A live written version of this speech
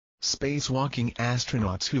Spacewalking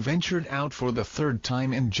astronauts who ventured out for the third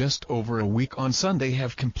time in just over a week on Sunday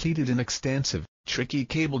have completed an extensive, tricky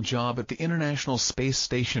cable job at the International Space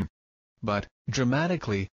Station. But,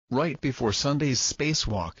 dramatically, right before Sunday's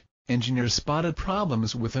spacewalk, engineers spotted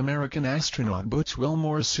problems with American astronaut Butch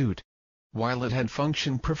Wilmore's suit. While it had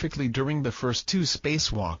functioned perfectly during the first two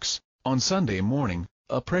spacewalks, on Sunday morning,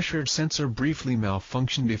 a pressure sensor briefly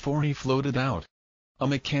malfunctioned before he floated out. A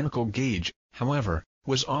mechanical gauge, however,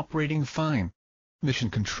 was operating fine. Mission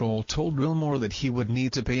Control told Wilmore that he would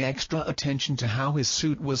need to pay extra attention to how his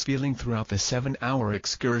suit was feeling throughout the 7-hour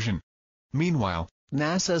excursion. Meanwhile,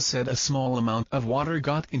 NASA said a small amount of water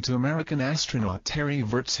got into American astronaut Terry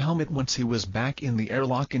Virts' helmet once he was back in the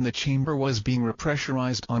airlock and the chamber was being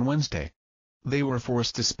repressurized on Wednesday. They were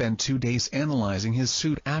forced to spend 2 days analyzing his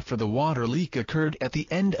suit after the water leak occurred at the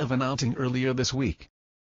end of an outing earlier this week.